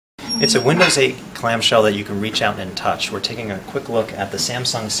It's a Windows 8 clamshell that you can reach out and touch. We're taking a quick look at the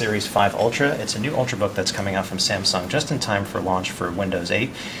Samsung Series 5 Ultra. It's a new Ultrabook that's coming out from Samsung just in time for launch for Windows 8.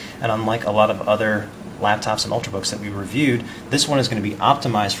 And unlike a lot of other laptops and Ultrabooks that we reviewed, this one is going to be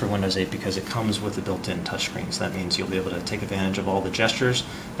optimized for Windows 8 because it comes with a built-in touchscreen. So that means you'll be able to take advantage of all the gestures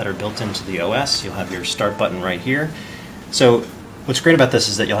that are built into the OS. You'll have your start button right here. So what's great about this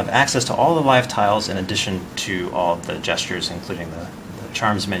is that you'll have access to all the live tiles in addition to all the gestures, including the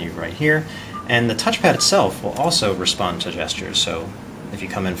Charms menu right here. And the touchpad itself will also respond to gestures. So if you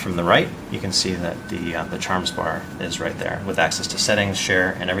come in from the right, you can see that the Charms bar is right there with access to settings,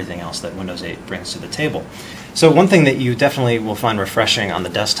 share, and everything else that Windows 8 brings to the table. So one thing that you definitely will find refreshing on the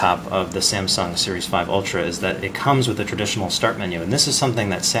desktop of the Samsung Series 5 Ultra is that it comes with a traditional start menu. And this is something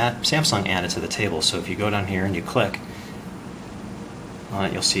that Samsung added to the table. So if you go down here and you click on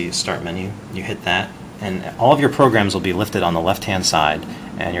it, you'll see Start Menu. You hit that, and all of your programs will be lifted on the left-hand side,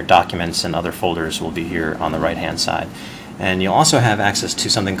 and your documents and other folders will be here on the right-hand side. And you'll also have access to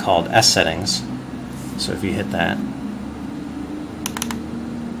something called S Settings. So if you hit that,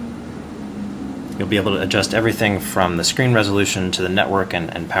 you'll be able to adjust everything from the screen resolution to the network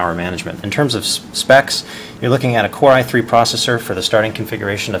and power management. In terms of specs, you're looking at a Core i3 processor for the starting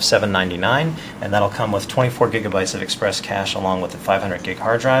configuration of $799, and that'll come with 24 gigabytes of express cache along with a 500 gig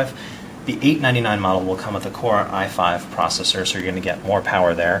hard drive. The $899 model will come with a Core i5 processor, so you're going to get more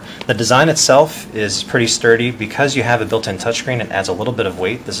power there. The design itself is pretty sturdy. Because you have a built-in touchscreen, it adds a little bit of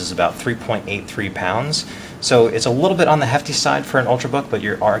weight. This is about 3.83 pounds. So it's a little bit on the hefty side for an Ultrabook, but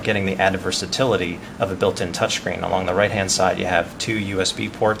you are getting the added versatility of a built-in touchscreen. Along the right-hand side, you have 2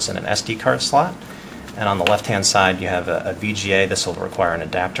 USB ports and an SD card slot. And on the left-hand side, you have a VGA. This will require an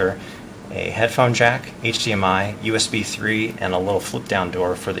adapter, a headphone jack, HDMI, USB 3, and a little flip-down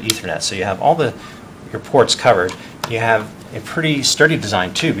door for the Ethernet. So you have all your ports covered. You have a pretty sturdy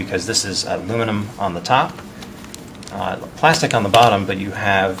design too, because this is aluminum on the top, plastic on the bottom, but you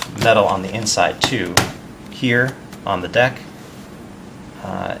have metal on the inside too. Here on the deck,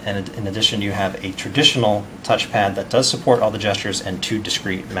 and in addition, you have a traditional touchpad that does support all the gestures and 2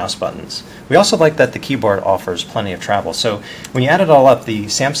 discrete mouse buttons. We also like that the keyboard offers plenty of travel. So when you add it all up, the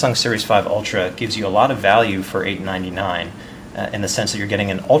Samsung Series 5 Ultra gives you a lot of value for $899 in the sense that you're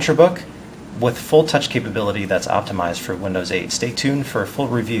getting an Ultrabook with full touch capability that's optimized for Windows 8. Stay tuned for a full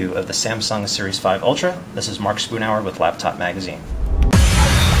review of the Samsung Series 5 Ultra. This is Mark Spoonhour with Laptop Magazine.